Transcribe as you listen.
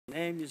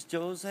Name is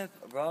Joseph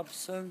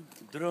Robson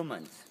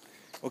Drummond.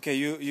 Okay,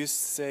 you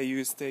say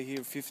you stay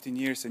here 15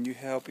 years and you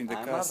help in the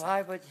I cast.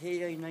 arrived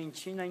here in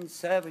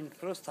 1997,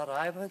 first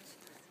arrived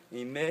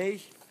in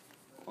May,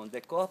 on the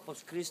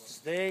Corpus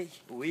Christi Day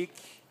week,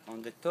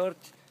 on the 3rd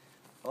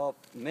of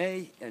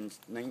May in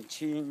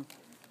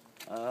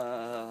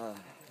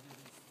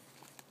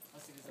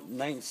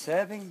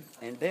 1997,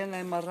 and then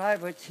I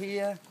arrived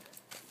here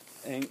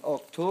in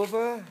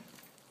October,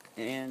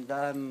 and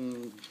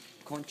I'm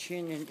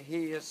continuing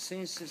here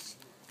since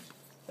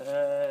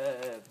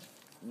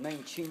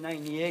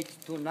 1998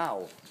 to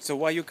now. So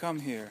why you come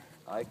here?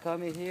 I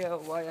come here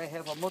why I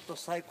have a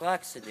motorcycle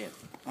accident,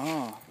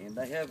 Oh, and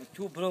I have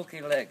 2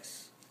 broken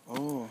legs.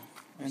 oh,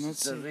 This is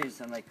the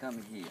reason I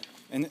come here.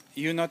 And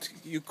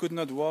you could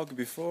not walk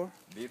before?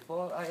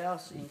 Before I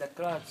was in the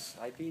crutch,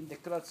 I've been in the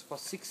crutch for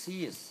 6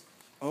 years.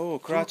 Oh,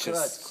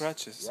 crutches.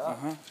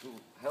 Yeah, to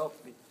help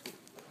with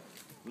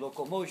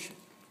locomotion.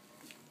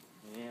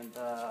 And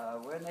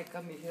when I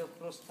come here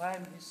first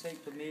time, he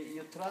said to me,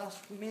 "You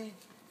trust me?"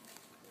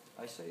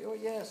 I say, "Oh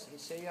yes." He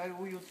say, "I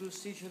will do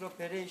seizure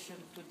operation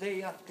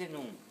today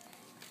afternoon."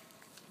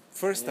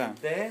 First time? And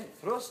then,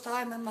 first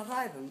time I'm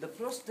arriving, the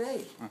first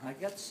day, I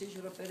got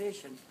seizure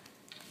operation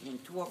in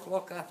 2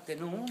 o'clock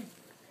afternoon.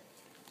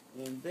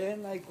 And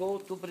then I go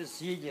to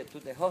Brasilia, to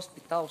the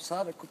hospital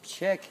Sarah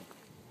Kupchak,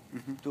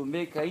 to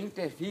make an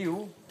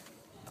interview.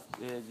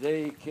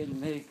 They can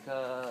make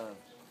a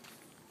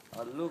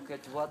look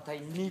at what I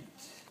need.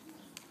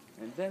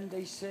 And then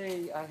they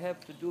say I have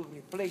to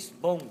replace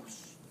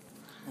bones.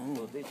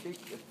 So they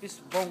take this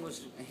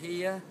bones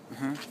here,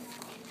 and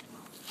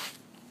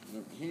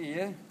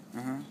here,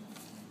 and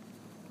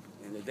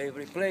they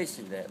replace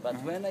it there.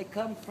 But when I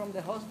come from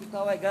the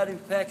hospital, I got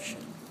infection.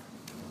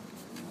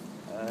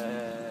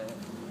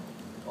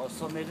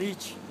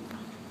 Osteomyelitis.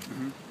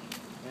 And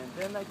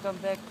then I come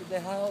back to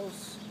the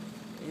house,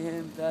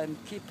 and I'm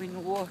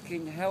keeping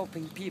working,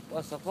 helping people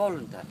as a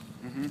volunteer.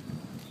 And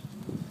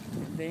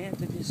the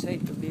entity say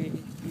to me,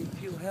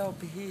 "If you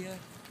help here,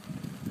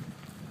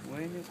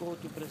 when you go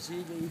to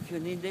Brazil, if you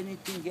need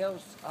anything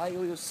else, I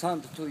will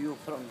send to you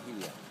from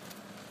here."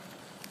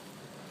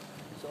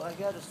 So I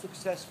got a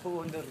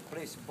successful in the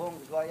replace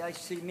bones. Why I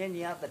see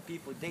many other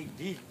people, they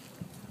did,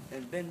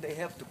 and then they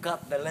have to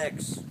cut the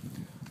legs.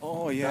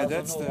 Oh yeah,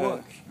 that's the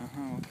work.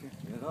 okay.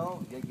 You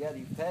know, they get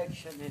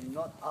infection and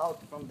not out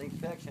from the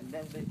infection,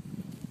 then they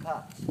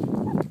cut.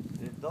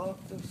 The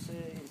doctor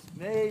says,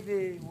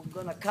 "Maybe we're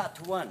gonna cut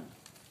one."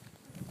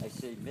 I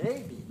say,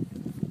 "Maybe."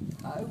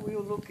 I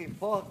will looking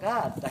for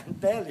God, I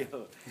tell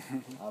you.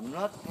 I'm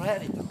not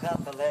ready to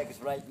cut the legs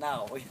right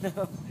now, you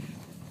know.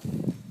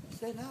 I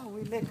said, "No,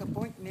 we make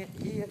appointment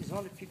here, it's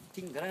only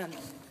 15 grand.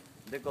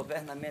 The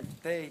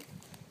government paid,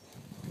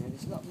 and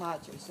it's not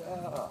much." I said,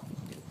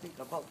 you think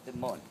about the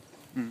money.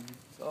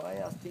 So I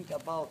just think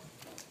about,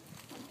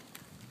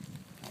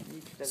 I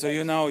need the So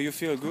legs. you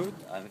feel good?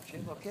 I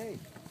feel okay.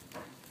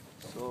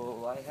 So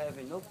I have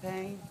no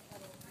pain,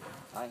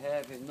 I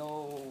have no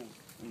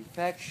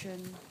infection,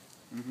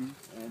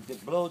 and the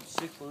blood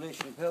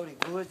circulation very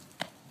good.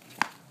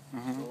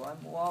 So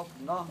I'm walk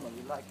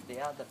normally like the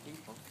other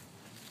people.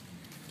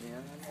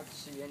 And I don't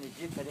see any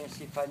difference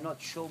if I not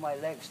show my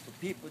legs to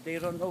people. They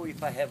don't know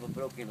if I have a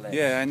broken leg.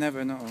 Yeah, I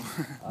never know.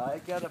 I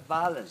got a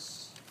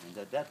balance, and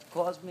that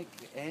cosmic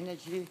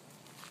energy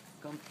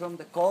comes from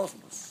the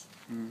cosmos.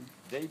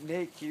 They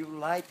make you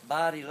light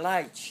body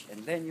light,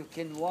 and then you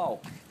can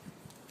walk.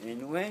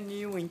 And when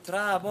you in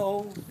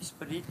trouble,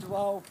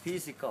 spiritual,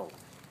 physical,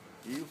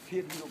 you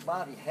feel your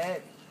body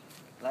heavy,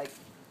 like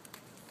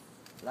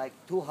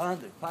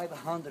 200,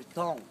 500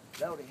 tons,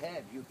 very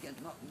heavy, you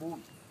cannot move.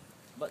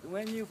 But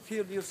when you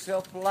feel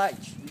yourself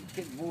light, you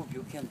can move,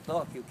 you can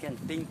talk, you can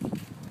think.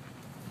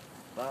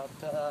 But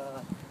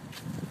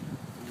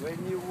when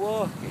you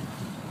work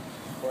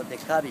for the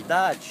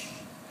caridade,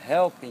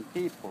 helping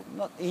people,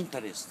 not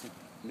interested,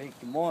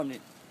 make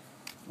money.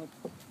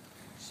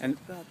 And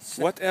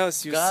what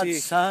else you God see?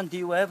 send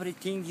you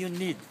everything you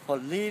need for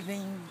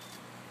living,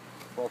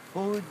 for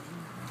food.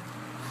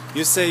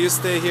 You say you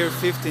stay here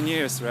 15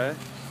 years, right?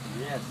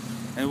 Yes.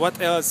 And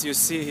what else you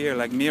see here,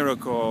 like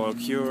miracle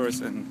cures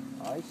and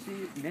I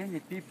see many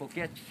people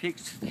get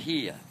fixed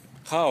here.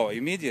 how?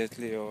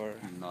 Immediately or?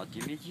 Not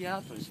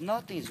immediately.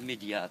 Nothing is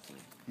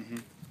immediately.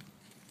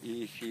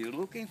 If you're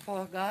looking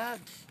for God,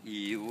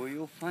 you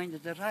will find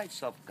the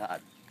rights of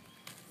God.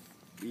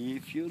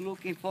 If you're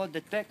looking for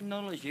the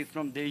technology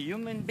from the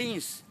human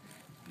beings,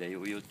 they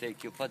will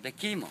take you for the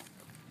chemo.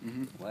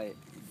 Why?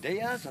 They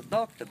ask a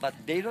doctor, but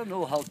they don't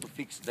know how to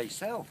fix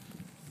themselves.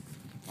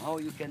 How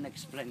you can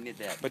explain me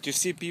that? But you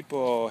see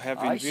people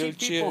having I see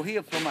wheelchair. people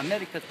here from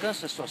American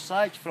Cancer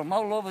Society from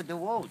all over the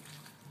world.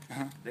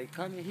 They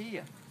come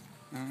here.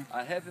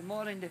 I have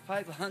more than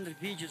 500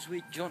 videos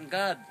with John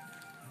God,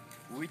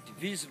 with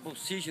visible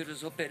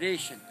seizures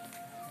operation.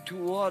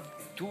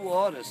 2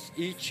 hours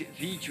each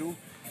video,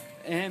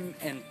 M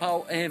and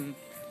Power M,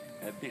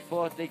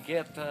 before they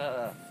get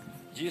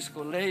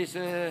disco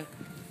laser,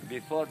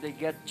 before they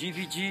get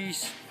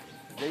DVDs.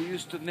 They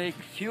used to make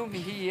film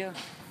here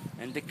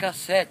And the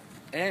cassette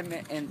M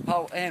and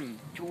Paul M,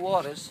 2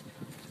 hours,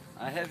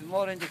 I have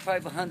more than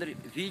 500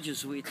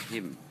 videos with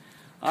him.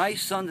 I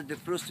sent the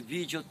first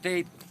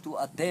videotape to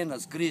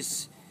Athens,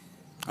 Greece.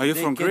 Are you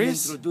from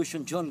Greece?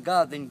 Introduction John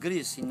God in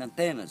Greece, in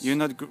Athens. You're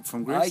not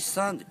from Greece? I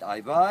sent it.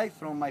 I buy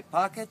from my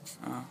pocket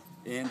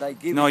and I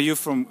give No, it.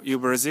 you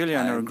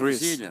Brazilian or Greece?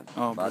 Brazilian.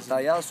 Oh, but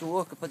Brazilian. I also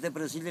work for the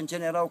Brazilian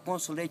General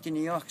Consulate in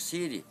New York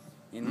City,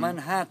 in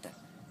Manhattan,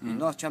 in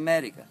North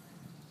America.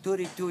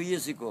 32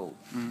 years ago,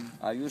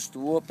 I used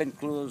to open and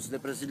close the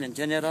Brazilian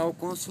General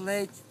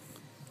Consulate,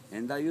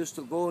 and I used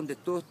to go on the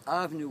 3rd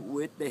Avenue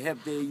where they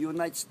have the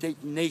United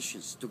States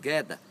nations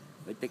together,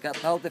 where they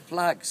got all the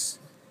flags.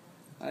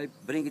 I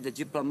bring the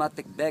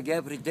diplomatic bag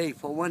every day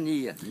for 1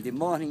 year. In the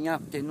morning,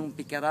 afternoon,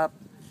 pick it up.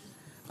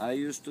 I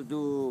used to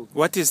do...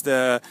 What is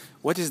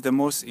the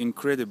most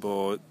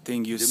incredible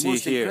thing you see here? The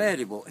most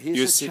incredible.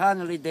 He's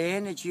channeling the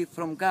energy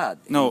from God.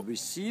 No.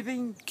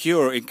 Receiving...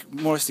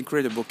 Most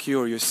incredible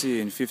cure you see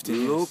in 15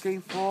 years.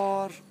 Looking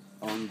for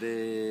on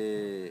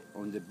the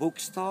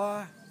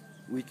bookstore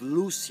with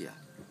Lucia.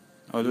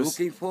 Oh,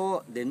 looking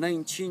for the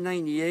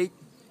 1998,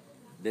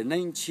 the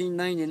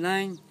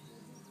 1999,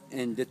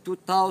 and the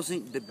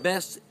 2000, the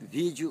best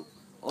video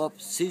of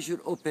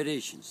seizure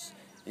operations.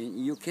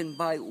 And you can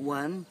buy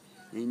one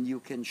and you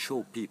can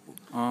show people.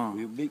 Oh.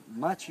 It will be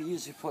much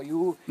easier for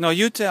you. No,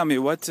 you tell me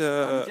what...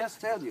 I'll just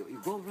tell you, you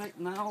go right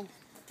now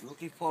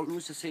looking for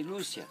Lucia, say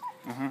Lucia.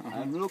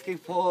 I'm looking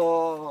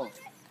for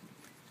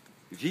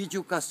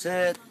video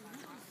cassette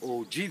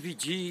or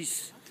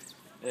DVDs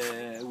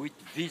with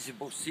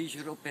visible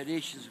seizure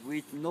operations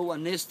with no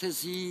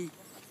anesthesia.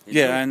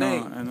 Yeah, no I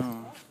pain.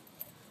 know.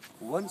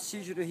 One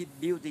seizure he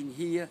built in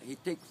here, he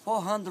take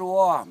 400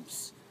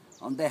 worms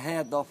on the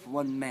head of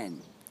one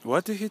man.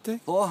 What did he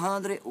take?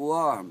 400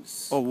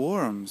 worms. Oh,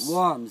 worms.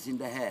 Worms in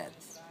the head.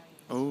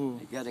 Oh.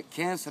 He got a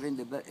cancer in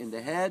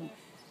the head,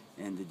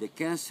 and the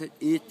cancer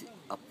eat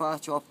a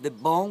part of the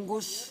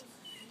bongos,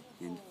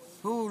 and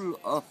full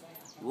of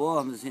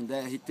worms in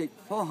there. He take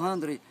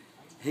 400.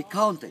 He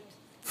counted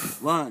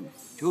 1,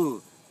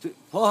 2, 3,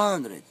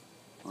 400.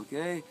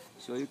 Okay,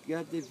 so you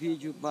get the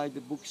video by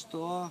the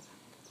bookstore,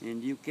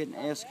 and you can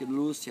ask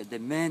Lucia, the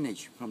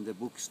manager from the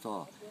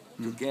bookstore,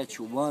 to get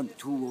you 1,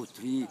 2, or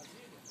 3.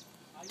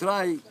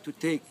 Try to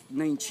take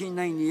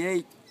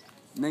 1998,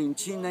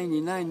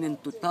 1999,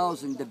 and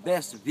 2000, the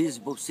best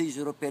visible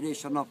seizure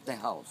operation of the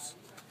house.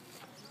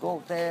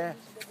 Go there,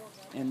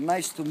 and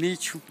nice to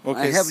meet you. Okay,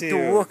 I have see to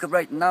you. work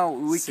right now.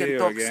 We See can you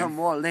talk again. some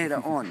more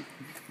later on.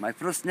 My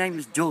first name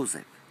is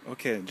Joseph.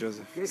 Okay,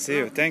 Joseph. Okay, See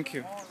you. Thank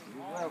you.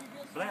 Well,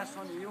 bless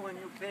on you and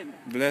your family.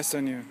 Bless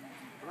on you.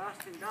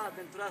 Trust in God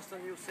and trust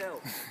on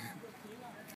yourself.